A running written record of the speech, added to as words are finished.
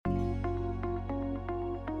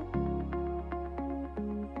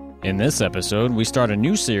In this episode, we start a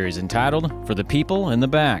new series entitled For the People in the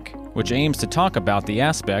Back, which aims to talk about the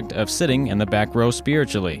aspect of sitting in the back row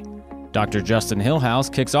spiritually. Dr. Justin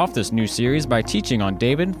Hillhouse kicks off this new series by teaching on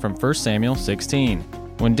David from 1 Samuel 16.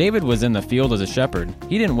 When David was in the field as a shepherd,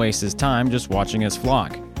 he didn't waste his time just watching his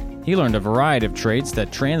flock. He learned a variety of traits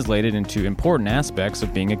that translated into important aspects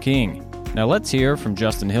of being a king. Now let's hear from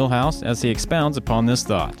Justin Hillhouse as he expounds upon this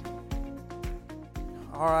thought.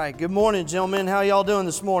 All right, good morning, gentlemen. How y'all doing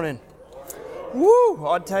this morning? Woo!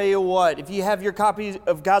 I'll tell you what, if you have your copy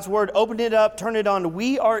of God's Word, open it up, turn it on.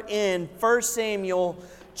 We are in 1 Samuel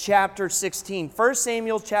chapter 16. 1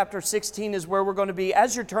 Samuel chapter 16 is where we're going to be.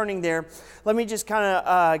 As you're turning there, let me just kind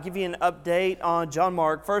of give you an update on John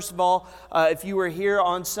Mark. First of all, if you were here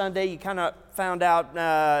on Sunday, you kind of found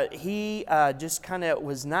out he just kind of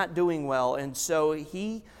was not doing well, and so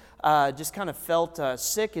he just kind of felt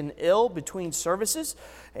sick and ill between services,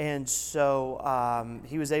 and so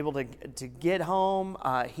he was able to get home.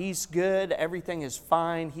 He's good. Everything is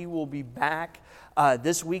fine. He will be back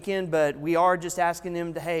this weekend, but we are just asking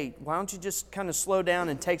him to, hey, why don't you just kind of slow down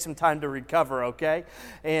and take some time to recover, okay?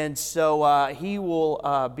 And so he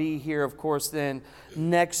will be here, of course, then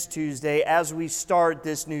next Tuesday as we start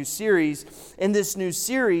this new series. And this new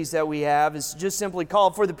series that we have is just simply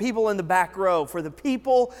called For the People in the Back Row. For the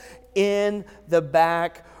People in the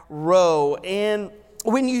Back Row. And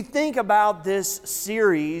when you think about this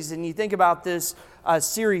series and you think about this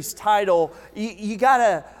series title, you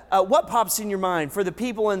gotta, what pops in your mind? For the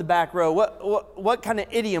people in the back row, what kind of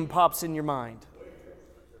idiom pops in your mind?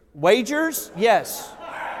 Wagers? Yes.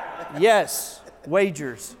 Yes,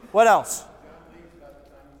 wagers. What else?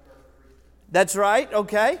 That's right,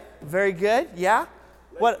 okay. Very good, yeah.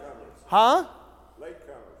 What? Huh?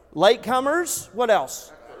 Latecomers. What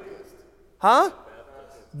else? Huh?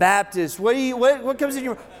 Baptist. What comes in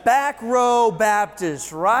your back row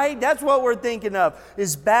Baptist, right? That's what we're thinking of,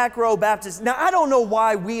 is back row Baptist. Now, I don't know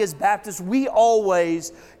why we as Baptists, we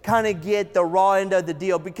always kind of get the raw end of the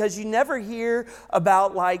deal, because you never hear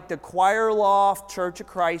about like the choir loft Church of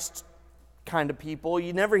Christ kind of people.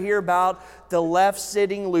 You never hear about the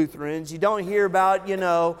left-sitting Lutherans. You don't hear about,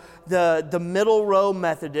 the middle row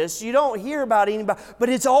Methodists. You don't hear about anybody, but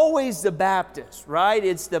it's always the Baptist, right?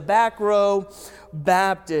 It's the back row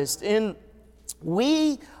Baptist. And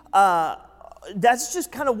we, that's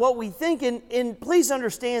just kind of what we think. And please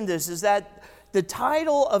understand this, is that the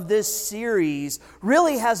title of this series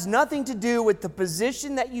really has nothing to do with the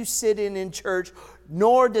position that you sit in church,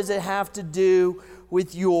 nor does it have to do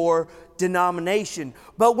with your denomination.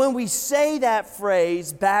 But when we say that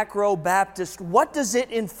phrase, back row Baptist, what does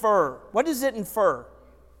it infer? What does it infer?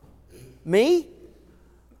 Me?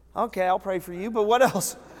 Okay, I'll pray for you, but what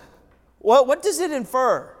else? What does it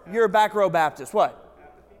infer? You're a back row Baptist. What?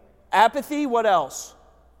 Apathy. What else?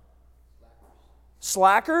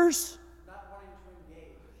 Slackers?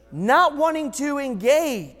 Not wanting to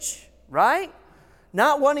engage, right?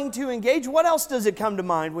 Not wanting to engage. What else does it come to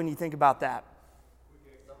mind when you think about that?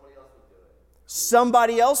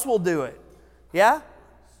 Somebody else will do it. Yeah?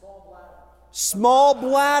 Small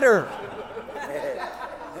bladder.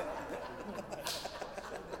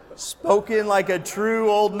 Spoken like a true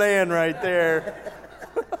old man right there.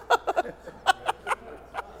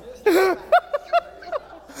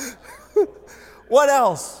 What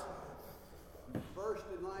else? First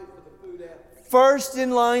in line for the food after. First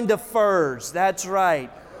in line to furs. That's right.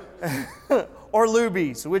 Or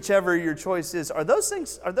Luby's, whichever your choice is. Are those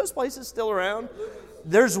places still around?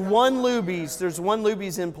 There's one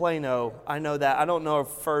Luby's in Plano. I know that. I don't know if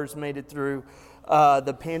Furs made it through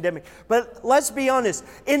the pandemic. But let's be honest.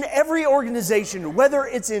 In every organization, whether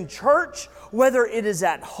it's in church, whether it is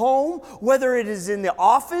at home, whether it is in the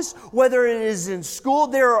office, whether it is in school,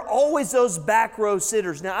 there are always those back row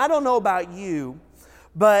sitters. Now, I don't know about you,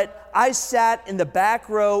 but I sat in the back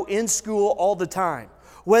row in school all the time.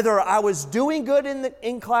 Whether I was doing good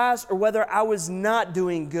in class or whether I was not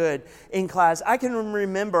doing good in class. I can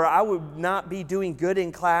remember I would not be doing good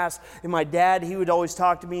in class, and my dad, he would always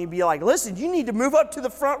talk to me and be like, listen, you need to move up to the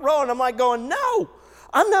front row. And I'm like going, no,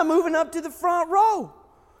 I'm not moving up to the front row.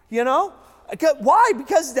 Why?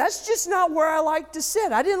 Because that's just not where I like to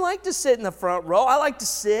sit. I didn't like to sit in the front row. I like to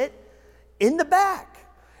sit in the back.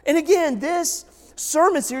 And again, this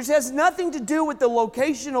sermon series has nothing to do with the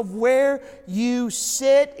location of where you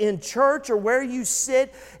sit in church or where you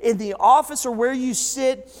sit in the office or where you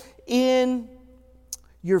sit in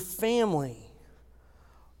your family.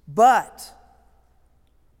 But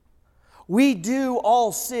We do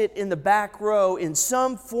all sit in the back row in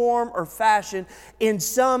some form or fashion in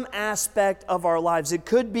some aspect of our lives. It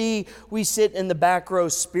could be we sit in the back row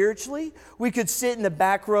spiritually. We could sit in the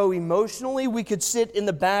back row emotionally. We could sit in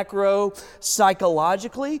the back row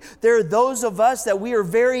psychologically. There are those of us that we are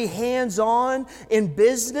very hands-on in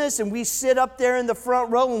business and we sit up there in the front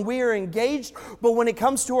row and we are engaged. But when it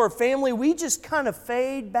comes to our family, we just kind of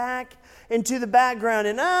fade back into the background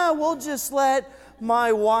and we'll just let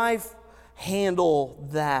my wife handle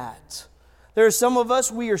that. There are some of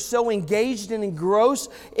us, we are so engaged and engrossed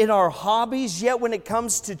in our hobbies, yet when it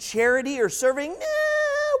comes to charity or serving,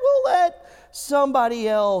 we'll let somebody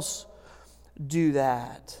else do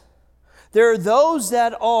that. There are those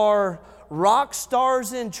that are rock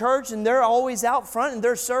stars in church and they're always out front and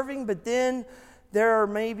they're serving, but then there are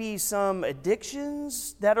maybe some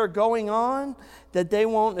addictions that are going on that they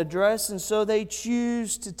won't address, and so they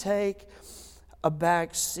choose to take a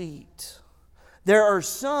back seat. There are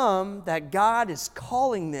some that God is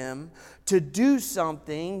calling them to do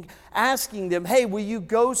something, asking them, hey, will you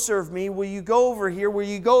go serve me? Will you go over here? Will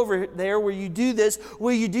you go over there? Will you do this?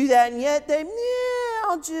 Will you do that? And yet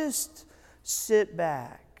I'll just sit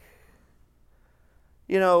back.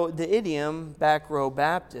 You know, the idiom back row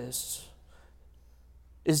Baptists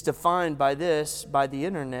is defined by the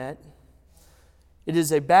internet. It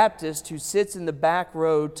is a Baptist who sits in the back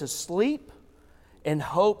row to sleep and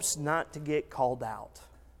hopes not to get called out.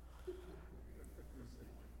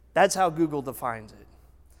 That's how Google defines it.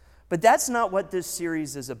 But that's not what this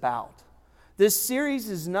series is about. This series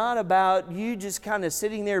is not about you just kind of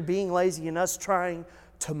sitting there being lazy and us trying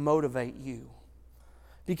to motivate you.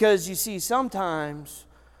 Because you see, sometimes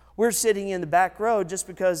we're sitting in the back row just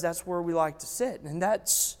because that's where we like to sit. And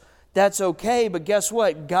that's okay, but guess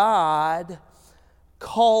what? God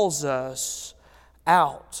calls us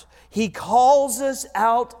out. He calls us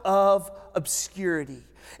out of obscurity.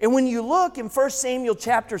 And when you look in 1 Samuel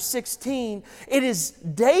chapter 16, it is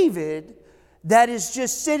David that is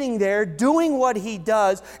just sitting there doing what he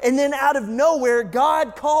does. And then out of nowhere,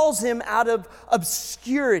 God calls him out of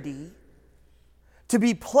obscurity to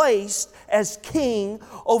be placed as king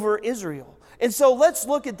over Israel. And so let's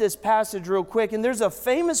look at this passage real quick. And there's a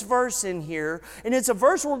famous verse in here. And it's a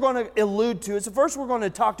verse we're going to allude to. It's a verse we're going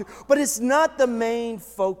to talk to. But it's not the main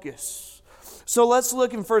focus. So let's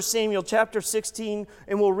look in 1 Samuel chapter 16.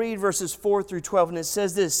 And we'll read verses 4 through 12. And it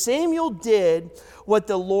says this: Samuel did what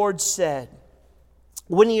the Lord said.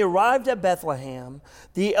 When he arrived at Bethlehem,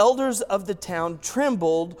 the elders of the town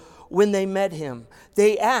trembled when they met him.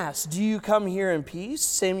 They asked, "Do you come here in peace?"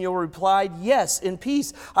 Samuel replied, "Yes, in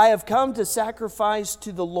peace. I have come to sacrifice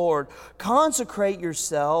to the Lord. Consecrate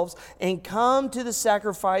yourselves and come to the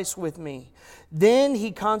sacrifice with me." Then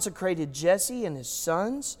he consecrated Jesse and his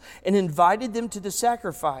sons and invited them to the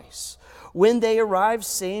sacrifice. When they arrived,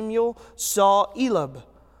 Samuel saw Eliab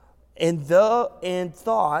and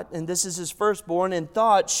thought, and this is his firstborn, and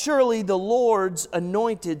thought, "Surely the Lord's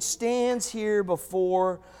anointed stands here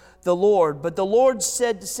before the Lord." But the Lord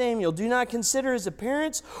said to Samuel, "Do not consider his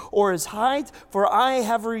appearance or his height, for I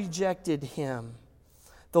have rejected him.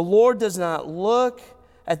 The Lord does not look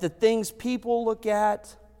at the things people look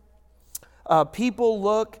at. People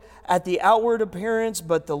look at the outward appearance,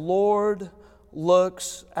 but the Lord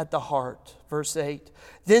looks at the heart." Verse 8.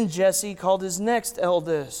 Then Jesse called his next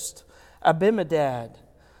eldest, Abinadab,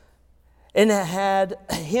 and had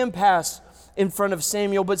him pass in front of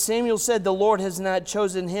Samuel. But Samuel said, "The Lord has not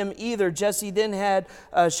chosen him either." Jesse then had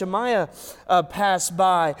Shemaiah pass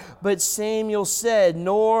by. But Samuel said,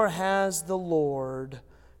 "Nor has the Lord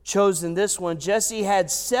chosen this one." Jesse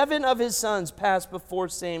had 7 of his sons pass before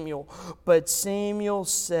Samuel. But Samuel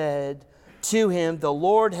said to him, "The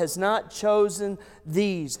Lord has not chosen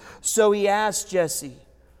these." So he asked Jesse,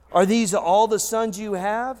 "Are these all the sons you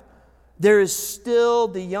have?" "There is still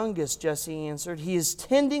the youngest," Jesse answered. "He is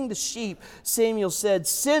tending the sheep." Samuel said,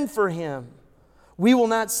 "Send for him. We will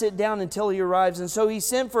not sit down until he arrives." And so he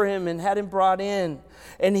sent for him and had him brought in.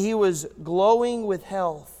 And he was glowing with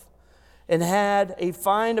health and had a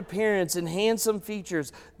fine appearance and handsome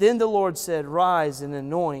features. Then the Lord said, "Rise and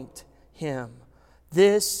anoint him.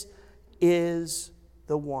 This is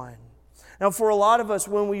the one." Now, for a lot of us,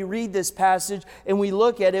 when we read this passage and we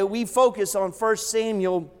look at it, we focus on 1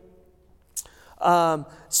 Samuel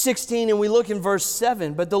 16, and we look in verse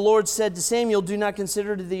 7. But the Lord said to Samuel, "Do not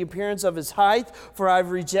consider the appearance of his height, for I've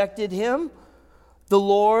rejected him." The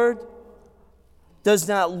Lord does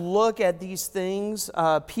not look at these things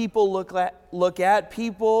people look at.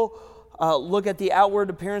 People look at the outward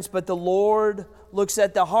appearance, but the Lord looks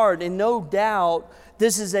at the heart. And no doubt,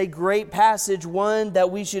 this is a great passage, one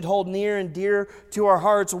that we should hold near and dear to our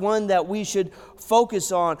hearts, one that we should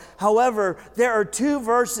focus on. However, there are two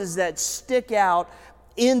verses that stick out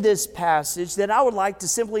in this passage that I would like to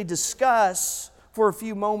simply discuss for a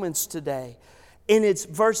few moments today. And it's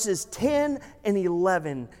verses 10 and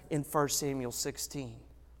 11 in 1 Samuel 16.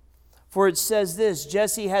 For it says this,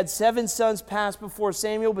 Jesse had 7 sons pass before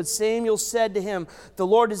Samuel, but Samuel said to him, the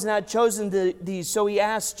Lord has not chosen these. So he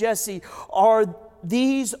asked Jesse, are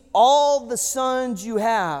these all the sons you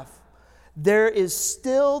have? There is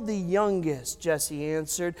still the youngest, Jesse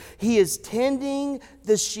answered. He is tending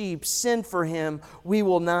the sheep. Send for him. We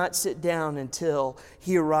will not sit down until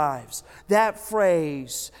he arrives. That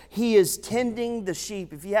phrase, he is tending the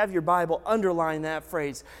sheep. If you have your Bible, underline that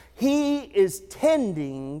phrase. He is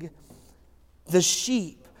tending the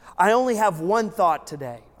sheep. I only have one thought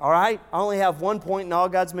today, all right? I only have one point, and all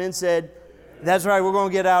God's men said, that's right, we're going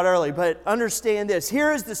to get out early. But understand this.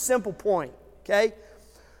 Here is the simple point, okay?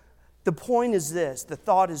 The point is this, the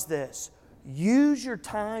thought is this. Use your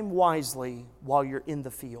time wisely while you're in the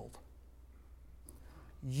field.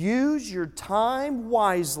 Use your time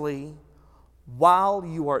wisely while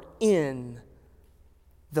you are in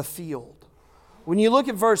the field. When you look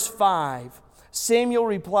at verse 5, Samuel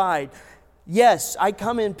replied, yes, I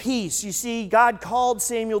come in peace. You see, God called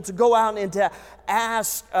Samuel to go out and to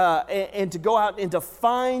ask, and to go out and to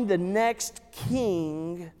find the next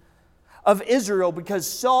king of Israel because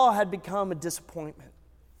Saul had become a disappointment.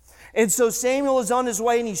 And so Samuel is on his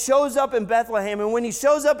way and he shows up in Bethlehem. And when he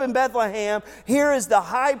shows up in Bethlehem, here is the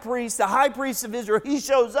high priest of Israel. He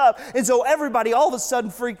shows up. And so everybody all of a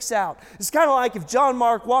sudden freaks out. It's kind of like if John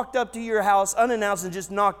Mark walked up to your house unannounced and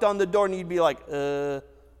just knocked on the door and you'd be like,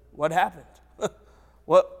 what happened?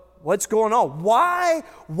 What's going on? Why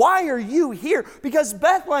are you here? Because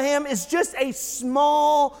Bethlehem is just a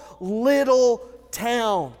small little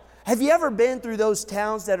town. Have you ever been through those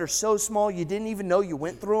towns that are so small you didn't even know you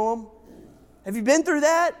went through them? Have you been through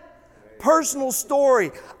that? Personal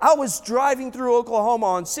story. I was driving through Oklahoma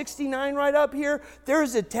on 69 right up here.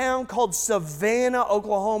 There's a town called Savannah,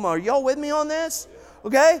 Oklahoma. Are y'all with me on this?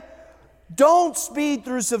 Okay? Don't speed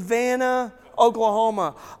through Savannah,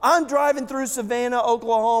 Oklahoma. I'm driving through Savannah,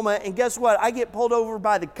 Oklahoma, and guess what? I get pulled over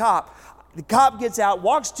by the cop. The cop gets out,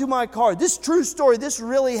 walks to my car. This true story, this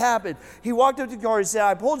really happened. He walked up to the car and said,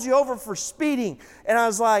 I pulled you over for speeding. And I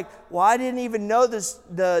was like, well, I didn't even know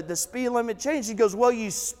the speed limit changed. He goes, well,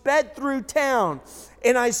 you sped through town.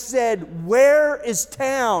 And I said, where is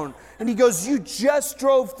town? And he goes, you just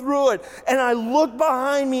drove through it. And I looked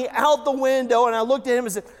behind me out the window and I looked at him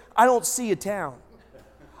and said, I don't see a town.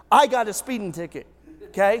 I got a speeding ticket,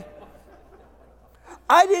 okay?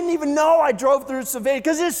 I didn't even know I drove through Savannah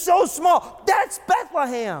because it's so small. That's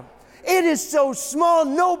Bethlehem. It is so small,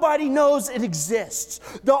 nobody knows it exists.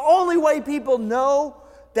 The only way people know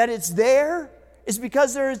that it's there is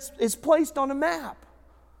because it's placed on a map.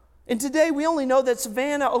 And today we only know that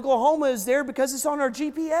Savannah, Oklahoma is there because it's on our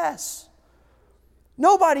GPS.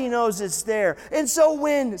 Nobody knows it's there. And so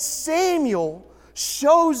when Samuel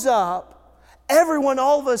shows up, everyone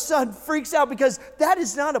all of a sudden freaks out because that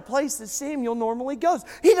is not a place that Samuel normally goes.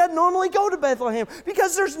 He doesn't normally go to Bethlehem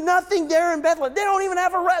because there's nothing there in Bethlehem. They don't even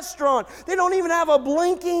have a restaurant. They don't even have a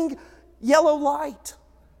blinking yellow light.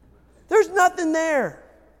 There's nothing there.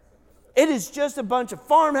 It is just a bunch of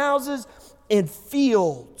farmhouses and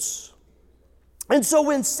fields. And so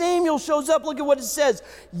when Samuel shows up, look at what it says.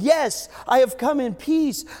 Yes, I have come in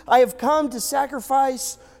peace. I have come to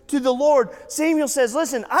sacrifice to the Lord. Samuel says,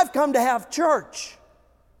 listen, I've come to have church.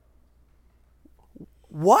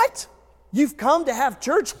 What? You've come to have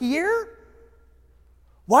church here?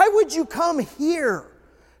 Why would you come here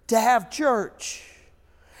to have church?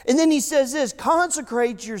 And then he says this,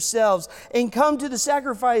 consecrate yourselves and come to the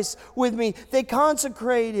sacrifice with me. They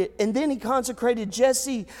consecrated, and then he consecrated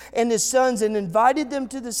Jesse and his sons and invited them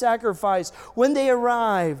to the sacrifice. When they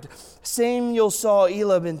arrived, Samuel saw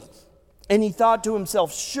Eliab and he thought to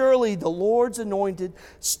himself, surely the Lord's anointed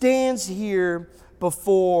stands here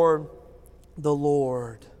before the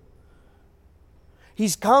Lord.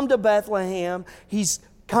 He's come to Bethlehem. He's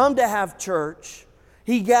come to have church.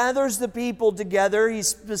 He gathers the people together. He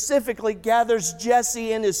specifically gathers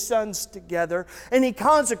Jesse and his sons together, and he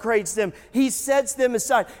consecrates them. He sets them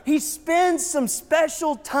aside. He spends some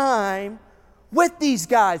special time with these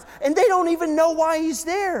guys, and they don't even know why he's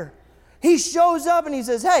there. He shows up and he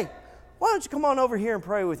says, hey, why don't you come on over here and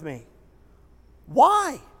pray with me?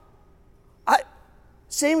 Why?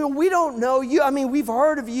 Samuel, we don't know you. I mean, we've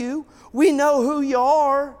heard of you. We know who you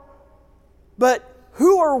are. But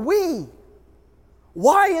who are we?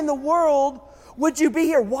 Why in the world would you be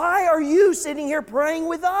here? Why are you sitting here praying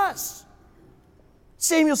with us?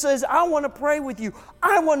 Samuel says, I want to pray with you.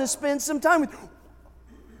 I want to spend some time with you.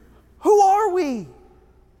 Who are we?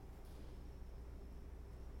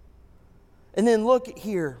 And then look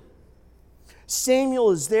here.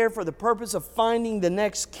 Samuel is there for the purpose of finding the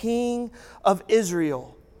next king of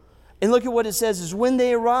Israel. And look at what it says is when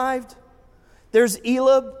they arrived, there's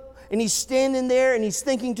Eliab, and he's standing there and he's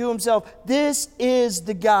thinking to himself, this is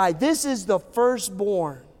the guy. This is the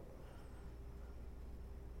firstborn.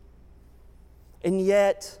 And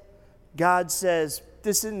yet, God says,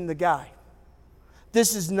 this isn't the guy.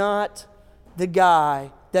 This is not the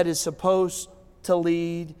guy that is supposed to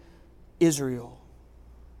lead Israel.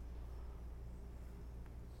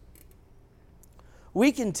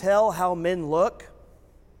 We can tell how men look,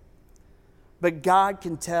 but God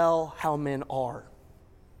can tell how men are.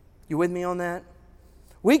 You with me on that?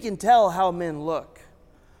 We can tell how men look,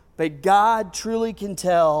 but God truly can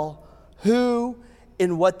tell who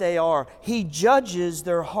and what they are. He judges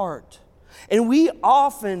their heart. And we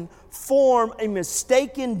often form a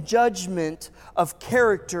mistaken judgment of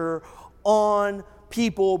character on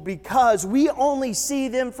people because we only see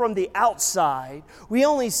them from the outside. We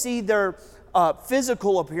only see their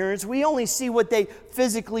physical appearance. We only see what they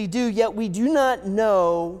physically do, yet we do not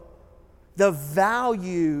know the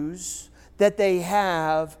values that they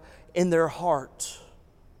have in their heart.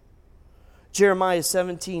 Jeremiah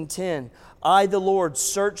 17:10, I, the Lord,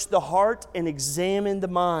 search the heart and examine the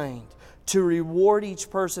mind to reward each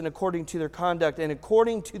person according to their conduct and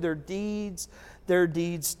according to their deeds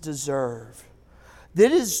deserve.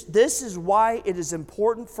 This is why it is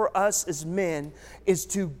important for us as men is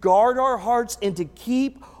to guard our hearts and to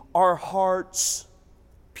keep our hearts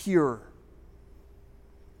pure.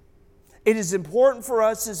 It is important for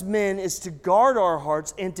us as men is to guard our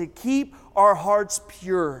hearts and to keep our hearts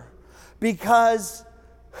pure, because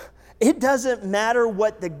it doesn't matter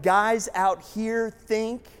what the guys out here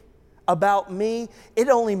think about me. It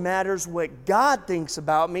only matters what God thinks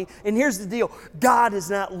about me. And here's the deal. God is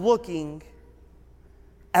not looking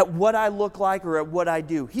at what I look like or at what I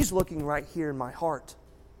do. He's looking right here in my heart.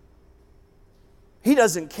 He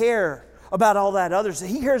doesn't care about all that other stuff.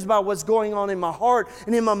 He cares about what's going on in my heart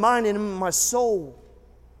and in my mind and in my soul.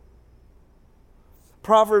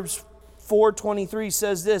 Proverbs 4:23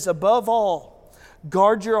 says this, above all,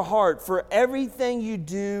 guard your heart, for everything you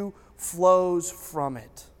do flows from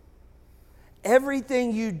it.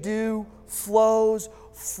 Everything you do flows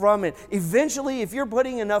from it. Eventually, if you're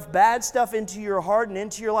putting enough bad stuff into your heart and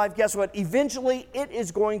into your life, guess what? Eventually, it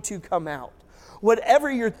is going to come out.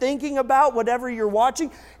 Whatever you're thinking about, whatever you're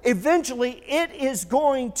watching, eventually it is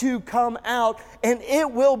going to come out and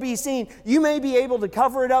it will be seen. You may be able to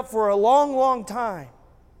cover it up for a long, long time,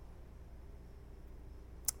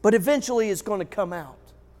 but eventually it's going to come out.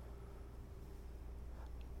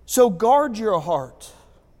 So guard your heart.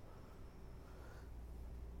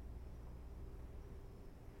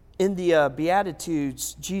 In the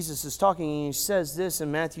Beatitudes, Jesus is talking and he says this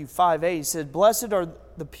in Matthew 5:8. He said, blessed are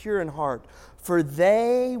the pure in heart, for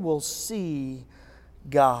they will see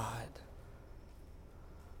God.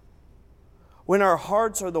 When our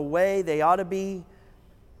hearts are the way they ought to be,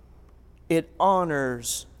 it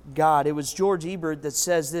honors God. It was George Ebert that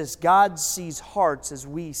says this, God sees hearts as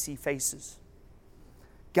we see faces.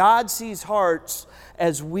 God sees hearts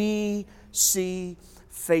as we see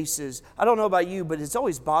faces. I don't know about you, but it's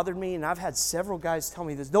always bothered me, and I've had several guys tell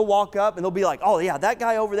me this. They'll walk up and they'll be like, oh yeah, that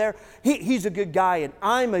guy over there, he's a good guy, and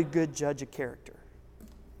I'm a good judge of character.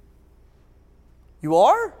 You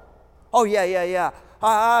are? Oh yeah.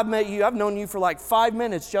 I've met you. I've known you for like 5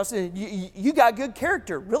 minutes, Justin. You got good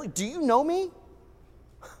character. Really? Do you know me?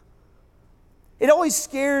 It always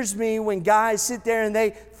scares me when guys sit there and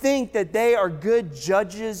they think that they are good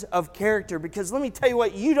judges of character, because let me tell you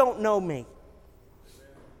what, you don't know me.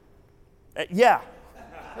 Yeah.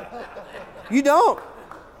 You don't.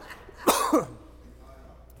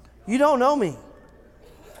 You don't know me.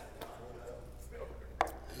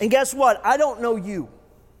 And guess what? I don't know you.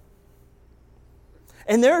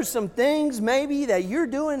 And there are some things maybe that you're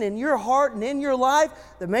doing in your heart and in your life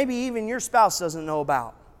that maybe even your spouse doesn't know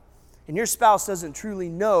about. And your spouse doesn't truly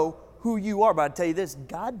know who you are. But I tell you this,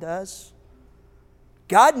 God does.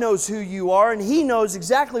 God knows who you are, and He knows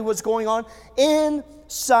exactly what's going on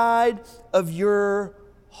inside of your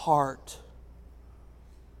heart.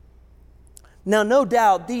 Now, no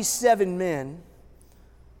doubt, these 7 men,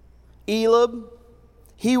 Eliab,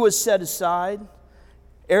 he was set aside.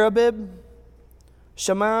 Arabib,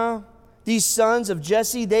 Shammah, these sons of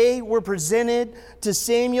Jesse, they were presented to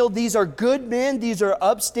Samuel. These are good men. These are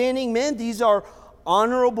upstanding men. These are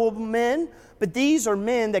honorable men. But these are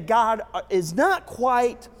men that God is not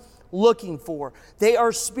quite looking for. They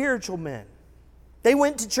are spiritual men. They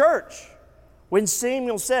went to church. When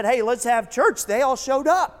Samuel said, hey, let's have church, they all showed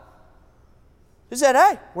up. They said,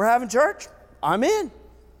 hey, we're having church. I'm in.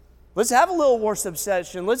 Let's have a little worship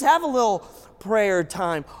session. Let's have a little prayer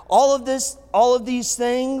time. All of these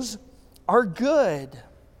things are good.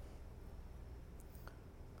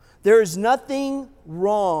 There is nothing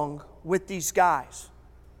wrong with these guys.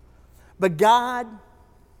 But God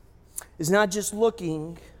is not just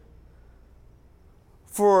looking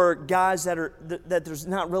for guys that there's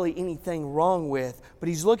not really anything wrong with, but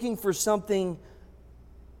He's looking for something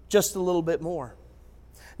just a little bit more.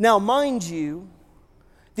 Now, mind you,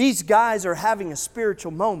 these guys are having a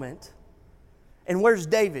spiritual moment. And where's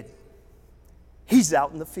David? He's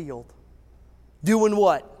out in the field. Doing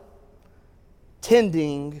what?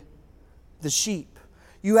 Tending the sheep.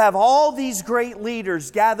 You have all these great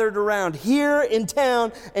leaders gathered around here in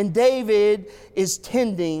town, and David is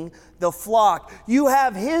tending the flock. You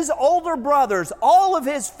have his older brothers, all of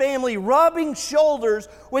his family, rubbing shoulders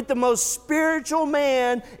with the most spiritual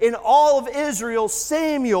man in all of Israel,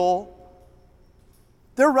 Samuel.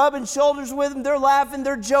 They're rubbing shoulders with him. They're laughing.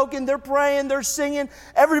 They're joking. They're praying. They're singing.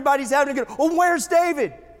 Everybody's having a good. Well, where's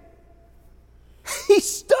David? He's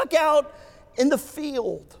stuck out in the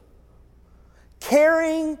field,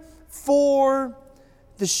 caring for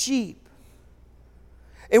the sheep.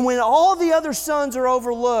 And when all the other sons are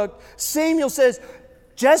overlooked, Samuel says,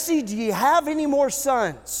 Jesse, do you have any more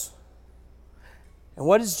sons? And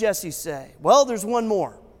what does Jesse say? Well, there's one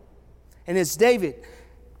more. And it's David.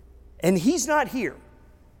 And he's not here.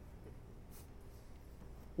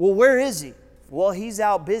 Well, where is he? Well, he's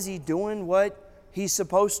out busy doing what he's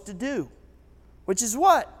supposed to do. Which is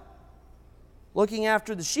what? Looking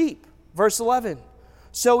after the sheep. Verse 11.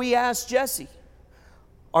 So he asked Jesse,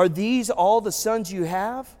 are these all the sons you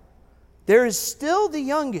have? There is still the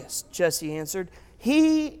youngest, Jesse answered.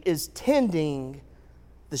 He is tending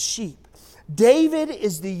the sheep. David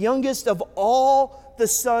is the youngest of all the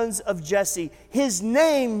sons of Jesse. His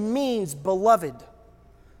name means beloved,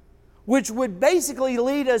 which would basically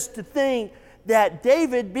lead us to think that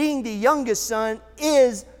David, being the youngest son,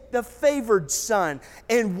 is the favored son.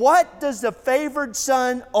 And what does the favored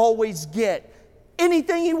son always get?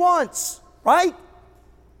 Anything he wants, right?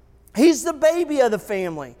 He's the baby of the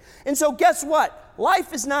family. And so guess what?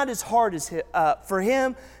 Life is not as hard for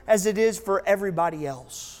him as it is for everybody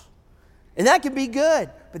else. And that can be good,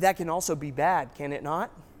 but that can also be bad, can it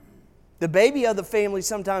not? The baby of the family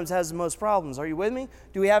sometimes has the most problems. Are you with me?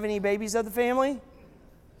 Do we have any babies of the family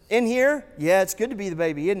in here? Yeah, it's good to be the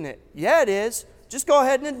baby, isn't it? Yeah, it is. Just go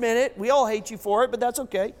ahead and admit it. We all hate you for it, but that's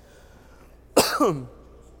okay.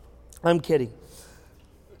 I'm kidding.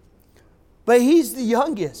 But he's the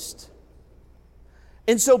youngest.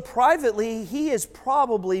 And so privately, he is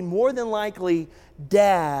probably more than likely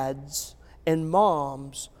dad's and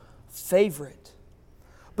mom's favorite.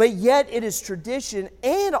 But yet it is tradition,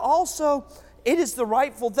 and also it is the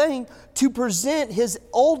rightful thing to present his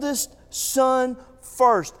oldest son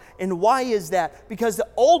first. And why is that? Because the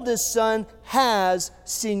oldest son has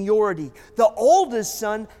seniority. The oldest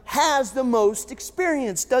son has the most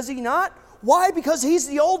experience, does he not? Why? Because he's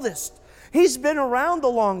the oldest. He's been around the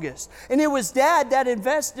longest. And it was Dad that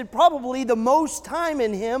invested probably the most time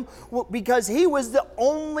in him because he was the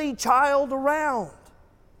only child around.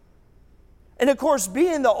 And of course,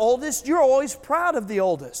 being the oldest, you're always proud of the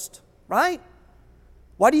oldest, right?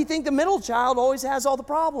 Why do you think the middle child always has all the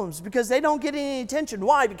problems? Because they don't get any attention.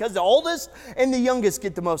 Why? Because the oldest and the youngest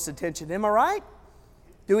get the most attention. Am I right?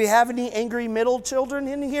 Do we have any angry middle children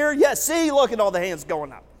in here? Yes, see, look at all the hands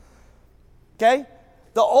going up. Okay?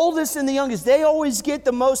 The oldest and the youngest, they always get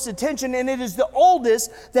the most attention, and it is the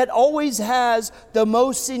oldest that always has the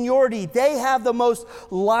most seniority. They have the most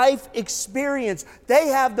life experience. They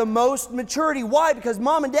have the most maturity. Why? Because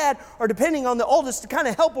mom and dad are depending on the oldest to kind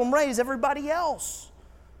of help them raise everybody else.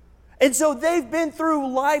 And so they've been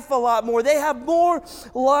through life a lot more. They have more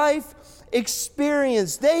life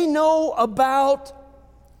experience. They know about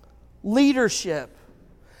leadership.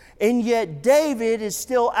 And yet David is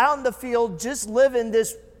still out in the field just living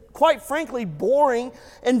this, quite frankly, boring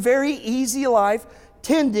and very easy life,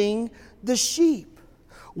 tending the sheep.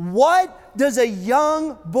 What does a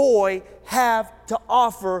young boy have to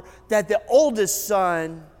offer that the oldest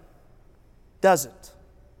son doesn't?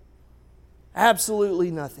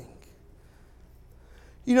 Absolutely nothing.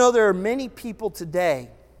 You know, there are many people today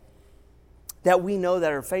that we know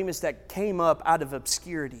that are famous that came up out of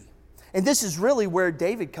obscurity. And this is really where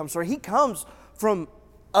David comes from. He comes from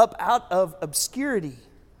up out of obscurity.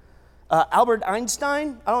 Albert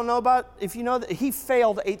Einstein, I don't know about if you know that, he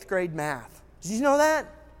failed 8th grade math. Did you know that?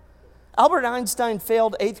 Albert Einstein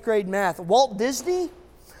failed 8th grade math. Walt Disney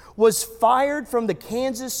was fired from the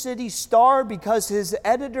Kansas City Star because his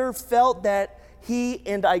editor felt that he,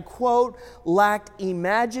 and I quote, lacked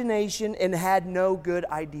imagination and had no good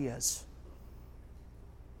ideas.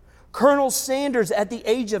 Colonel Sanders, at the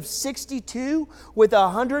age of 62, with a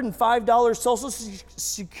 $105 Social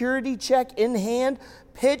Security check in hand,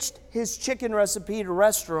 pitched his chicken recipe to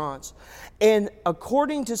restaurants. And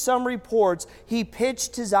according to some reports, he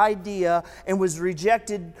pitched his idea and was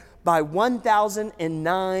rejected by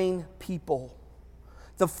 1,009 people.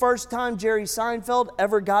 The first time Jerry Seinfeld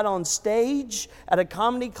ever got on stage at a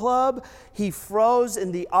comedy club, he froze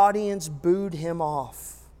and the audience booed him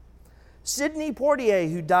off. Sidney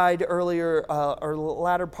Poitier, who died earlier or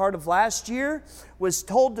latter part of last year, was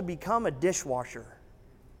told to become a dishwasher.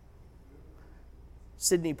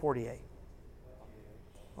 Sidney Poitier.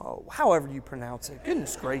 Oh, however you pronounce it.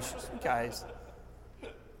 Goodness gracious, you guys.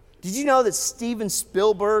 Did you know that Steven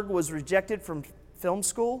Spielberg was rejected from film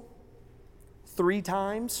school 3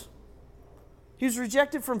 times? He was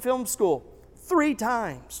rejected from film school 3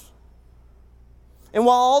 times. And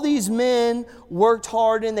while all these men worked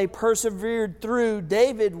hard and they persevered through,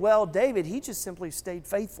 David, he just simply stayed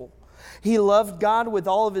faithful. He loved God with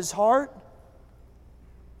all of his heart.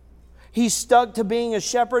 He stuck to being a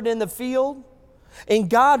shepherd in the field. And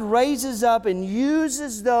God raises up and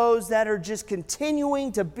uses those that are just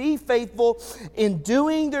continuing to be faithful in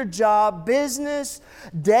doing their job, business,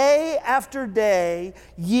 day after day,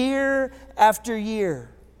 year after year.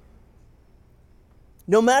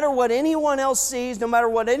 No matter what anyone else sees, no matter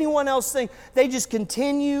what anyone else thinks, they just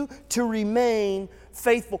continue to remain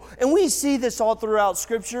faithful. And we see this all throughout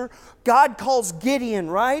Scripture. God calls Gideon,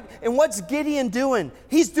 right? And what's Gideon doing?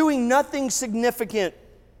 He's doing nothing significant.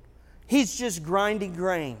 He's just grinding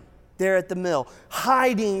grain there at the mill,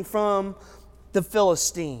 hiding from the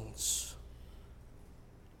Philistines.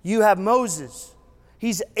 You have Moses.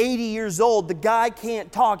 He's 80 years old. The guy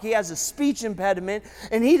can't talk. He has a speech impediment,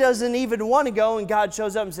 and he doesn't even want to go. And God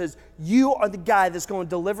shows up and says, you are the guy that's going to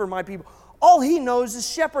deliver my people. All he knows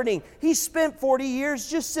is shepherding. He spent 40 years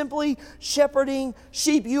just simply shepherding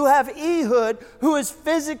sheep. You have Ehud, who is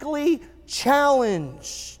physically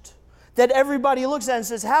challenged, that everybody looks at and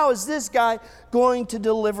says, how is this guy going to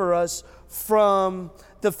deliver us from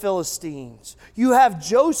the Philistines? You have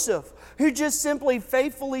Joseph, who just simply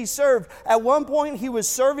faithfully served. At one point, he was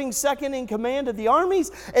serving second in command of the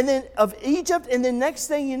armies and then of Egypt, and then next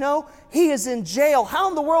thing you know, he is in jail. How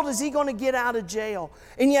in the world is he going to get out of jail?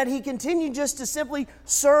 And yet he continued just to simply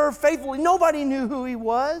serve faithfully. Nobody knew who he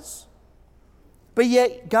was, but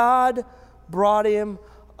yet God brought him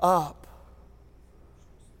up.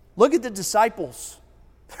 Look at the disciples.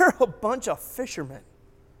 They're a bunch of fishermen.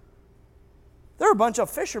 They're a bunch of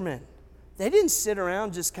fishermen. They didn't sit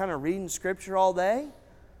around just kind of reading Scripture all day.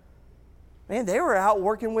 Man, they were out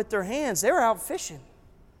working with their hands. They were out fishing.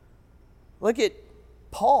 Look at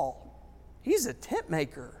Paul. He's a tent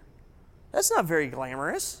maker. That's not very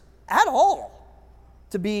glamorous at all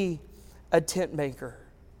to be a tent maker.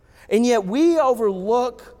 And yet we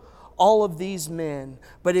overlook all of these men,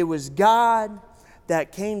 but it was God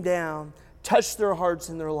that came down, touched their hearts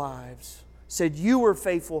and their lives, said, you were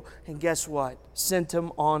faithful, and guess what? Sent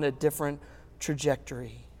them on a different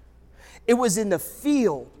trajectory. It was in the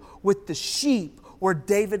field with the sheep where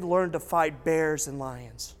David learned to fight bears and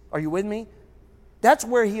lions. Are you with me? That's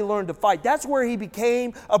where he learned to fight. That's where he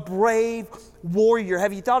became a brave warrior.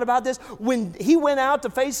 Have you thought about this? When he went out to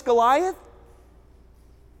face Goliath,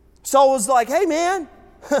 Saul was like, hey man,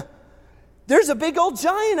 there's a big old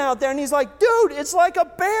giant out there. And he's like, dude, it's like a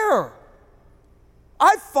bear.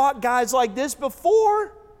 I've fought guys like this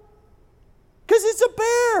before because it's a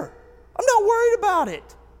bear. I'm not worried about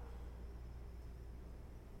it.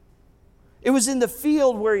 It was in the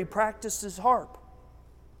field where he practiced his harp.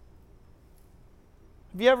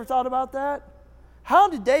 Have you ever thought about that? How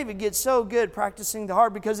did David get so good practicing the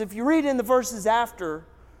harp? Because if you read in the verses after,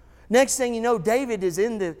 next thing you know, David is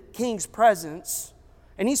in the king's presence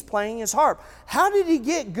and he's playing his harp. How did he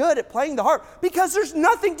get good at playing the harp? Because there's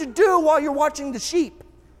nothing to do while you're watching the sheep.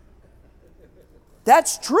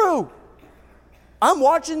 That's true. I'm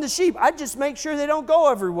watching the sheep. I just make sure they don't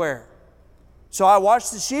go everywhere. So I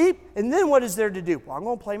watch the sheep, and then what is there to do? Well, I'm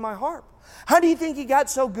going to play my harp. How do you think he got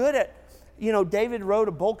so good at, David wrote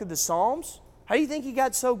a bulk of the Psalms? How do you think he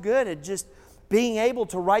got so good at just being able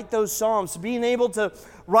to write those Psalms, being able to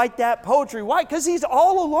write that poetry? Why? Because he's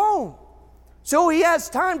all alone. So he has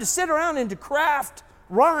time to sit around and to craft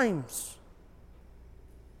rhymes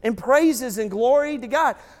and praises and glory to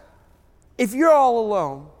God. If you're all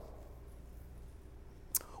alone,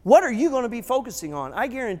 what are you going to be focusing on? I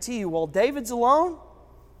guarantee you, while David's alone,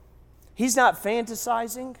 he's not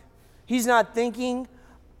fantasizing. He's not thinking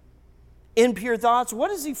impure thoughts. What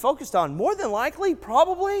is he focused on? More than likely,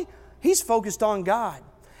 probably, he's focused on God.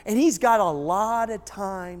 And he's got a lot of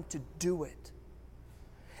time to do it.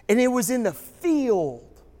 And it was in the field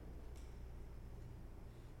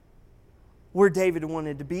where David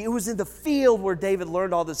wanted to be. It was in the field where David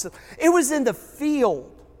learned all this stuff. It was in the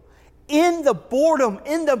field, in the boredom,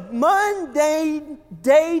 in the mundane,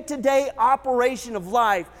 day-to-day operation of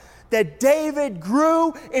life that David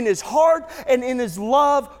grew in his heart and in his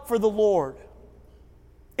love for the Lord.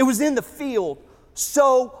 It was in the field,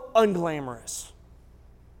 so unglamorous.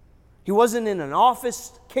 He wasn't in an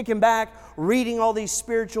office kicking back, reading all these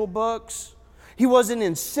spiritual books. He wasn't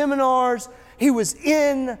in seminars. He was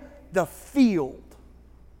in the field.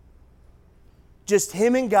 Just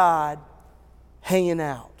him and God hanging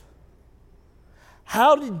out.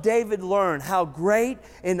 How did David learn how great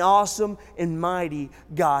and awesome and mighty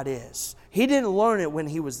God is? He didn't learn it when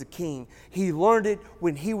he was the king. He learned it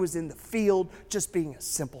when he was in the field, just being a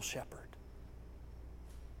simple shepherd.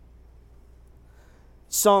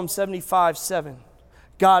 Psalm 75:7.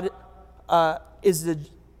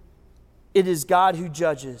 It is God who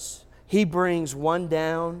judges. He brings one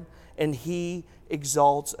down and He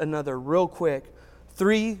exalts another. Real quick,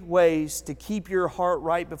 3 ways to keep your heart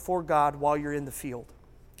right before God while you're in the field.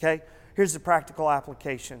 Okay? Here's the practical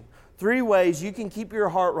application. 3 ways you can keep your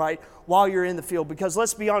heart right while you're in the field. Because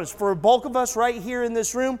let's be honest, for a bulk of us right here in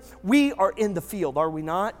this room, we are in the field, are we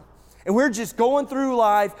not? And we're just going through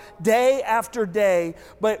life day after day,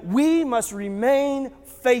 but we must remain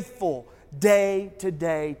faithful day to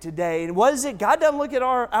day to day. And what is it? God doesn't look at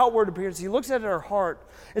our outward appearance. He looks at our heart.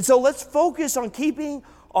 And so let's focus on keeping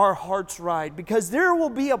our hearts right, because there will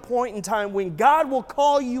be a point in time when God will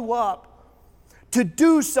call you up to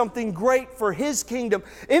do something great for His kingdom.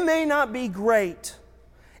 It may not be great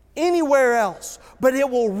anywhere else, but it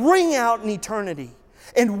will ring out in eternity.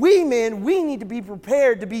 And we need to be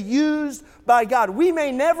prepared to be used by God. We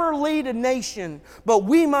may never lead a nation, but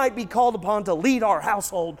we might be called upon to lead our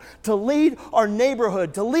household, to lead our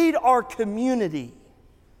neighborhood, to lead our community.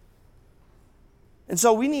 And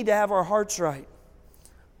so we need to have our hearts right.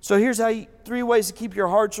 So here's 3 ways to keep your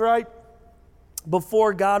hearts right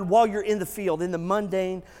before God while you're in the field, in the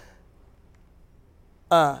mundane,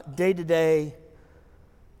 day-to-day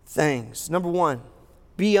things. Number 1,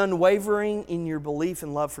 be unwavering in your belief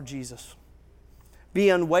and love for Jesus. Be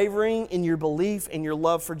unwavering in your belief and your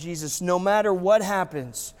love for Jesus. No matter what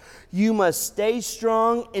happens, you must stay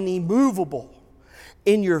strong and immovable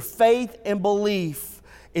in your faith and belief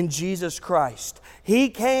in Jesus Christ. He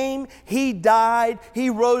came, He died, He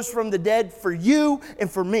rose from the dead for you and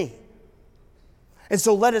for me. And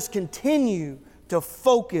so let us continue to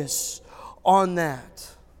focus on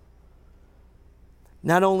that.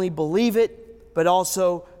 Not only believe it, but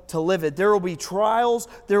also to live it. There will be trials,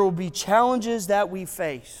 there will be challenges that we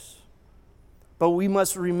face. But we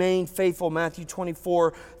must remain faithful, Matthew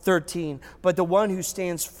 24:13. But the one who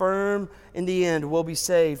stands firm in the end will be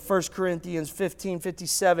saved. 1 Corinthians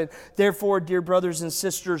 15:57. Therefore, dear brothers and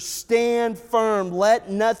sisters, stand firm. Let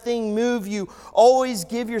nothing move you. Always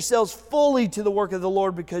give yourselves fully to the work of the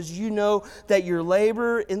Lord, because you know that your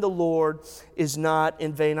labor in the Lord is not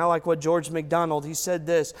in vain. I like what George MacDonald, he said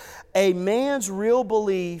this: a man's real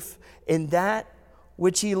belief in that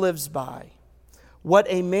which he lives by. What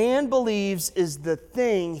a man believes is the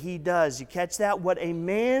thing he does. You catch that? What a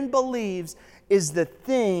man believes is the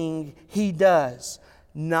thing he does,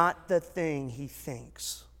 not the thing he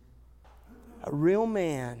thinks. A real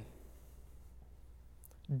man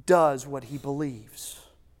does what he believes.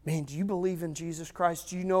 Man, do you believe in Jesus Christ?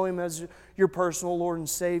 Do you know Him as your personal Lord and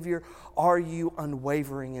Savior? Are you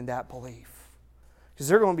unwavering in that belief? Because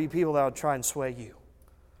there are going to be people that will try and sway you.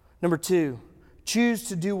 Number 2, choose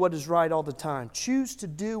to do what is right all the time. Choose to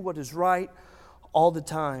do what is right all the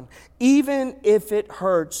time. Even if it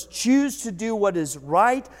hurts, choose to do what is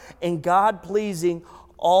right and God-pleasing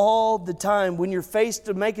all the time. When you're faced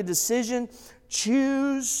to make a decision,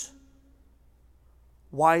 choose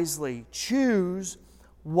wisely. Choose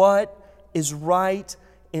what is right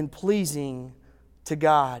and pleasing to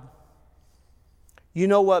God. You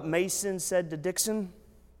know what Mason said to Dixon?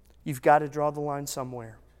 You've got to draw the line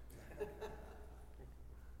somewhere.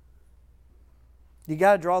 You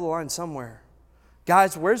got to draw the line somewhere.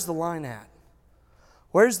 Guys, where's the line at?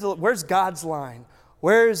 Where's God's line?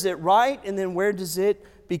 Where is it right, and then where does it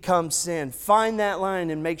becomes sin. Find that line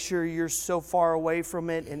and make sure you're so far away from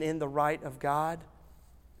it and in the right of God.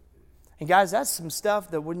 And guys, that's some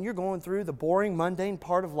stuff that when you're going through the boring, mundane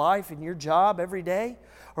part of life in your job every day,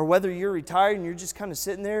 or whether you're retired and you're just kind of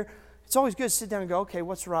sitting there, it's always good to sit down and go, okay,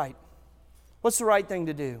 what's right? What's the right thing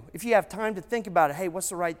to do? If you have time to think about it, hey, what's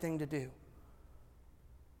the right thing to do?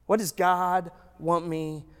 What does God want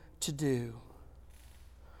me to do?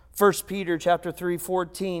 1 Peter chapter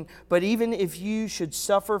 3:14, but even if you should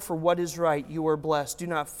suffer for what is right, you are blessed. Do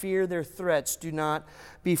not fear their threats. Do not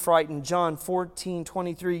be frightened. John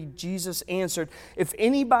 14:23, Jesus answered, if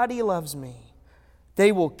anybody loves me,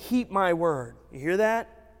 they will keep my word. You hear that?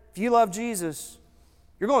 If you love Jesus,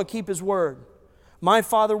 you're going to keep His word. My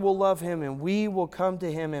Father will love him, and we will come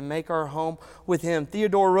to him and make our home with him.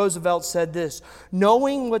 Theodore Roosevelt said this,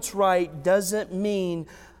 knowing what's right doesn't mean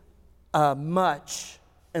much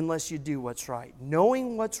unless you do what's right.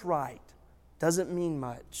 Knowing what's right doesn't mean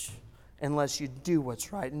much unless you do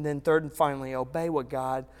what's right. And then third and finally, obey what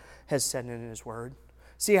God has said in His word.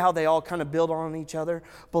 See how they all kind of build on each other?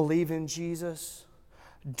 Believe in Jesus,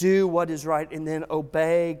 do what is right, and then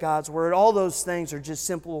obey God's word. All those things are just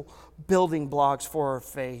simple building blocks for our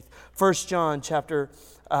faith. 1 John chapter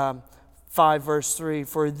 5, verse 3,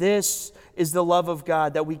 for this is the love of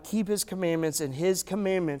God, that we keep His commandments, and His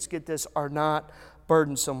commandments, get this, are not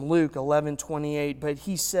burdensome. Luke 11:28, but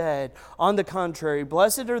He said, on the contrary,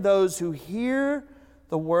 blessed are those who hear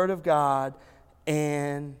the word of God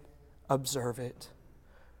and observe it.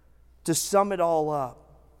 To sum it all up,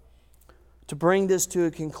 to bring this to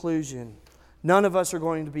a conclusion, none of us are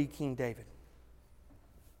going to be King David.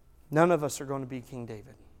 None of us are going to be King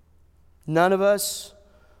David. None of us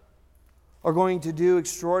are going to do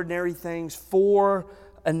extraordinary things for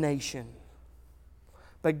a nation.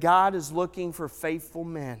 But God is looking for faithful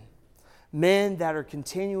men. Men that are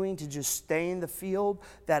continuing to just stay in the field,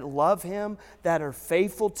 that love Him, that are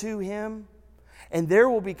faithful to Him. And there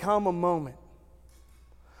will become a moment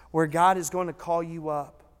where God is going to call you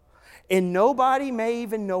up. And nobody may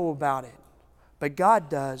even know about it. But God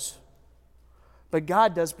does. But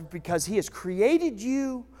God does, because He has created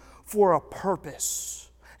you for a purpose.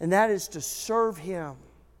 And that is to serve Him.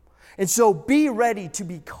 And so be ready to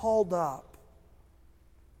be called up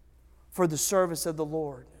for the service of the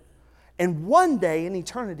Lord. And one day in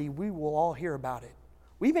eternity, we will all hear about it.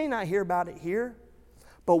 We may not hear about it here,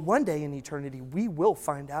 but one day in eternity, we will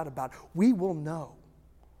find out about it. We will know.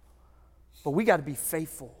 But we got to be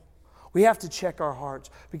faithful. We have to check our hearts,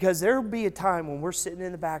 because there will be a time when we're sitting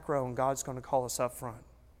in the back row and God's going to call us up front.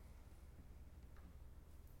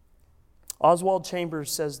 Oswald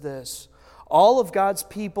Chambers says this, all of God's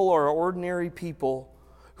people are ordinary people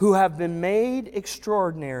who have been made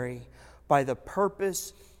extraordinary by the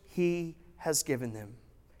purpose He has given them.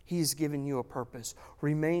 He has given you a purpose.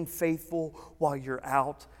 Remain faithful while you're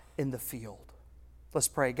out in the field. Let's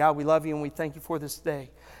pray. God, we love You and we thank You for this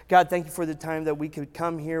day. God, thank You for the time that we could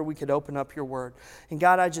come here, we could open up Your word. And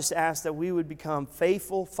God, I just ask that we would become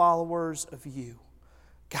faithful followers of You.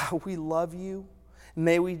 God, we love You.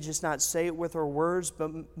 May we just not say it with our words,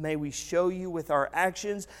 but may we show You with our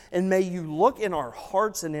actions, and may You look in our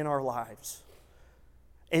hearts and in our lives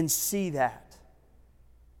and see that.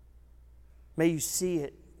 May You see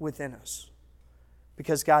it within us,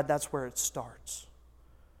 because God, that's where it starts.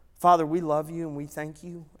 Father, we love You and we thank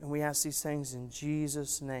You, and we ask these things in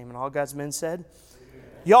Jesus' name. And all God's men said, amen.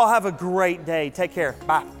 Y'all have a great day. Take care.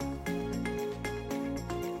 Bye.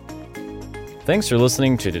 Thanks for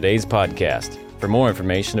listening to today's podcast. For more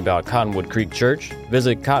information about Cottonwood Creek Church,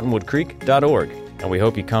 visit cottonwoodcreek.org. And we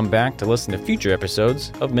hope you come back to listen to future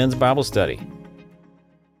episodes of Men's Bible Study.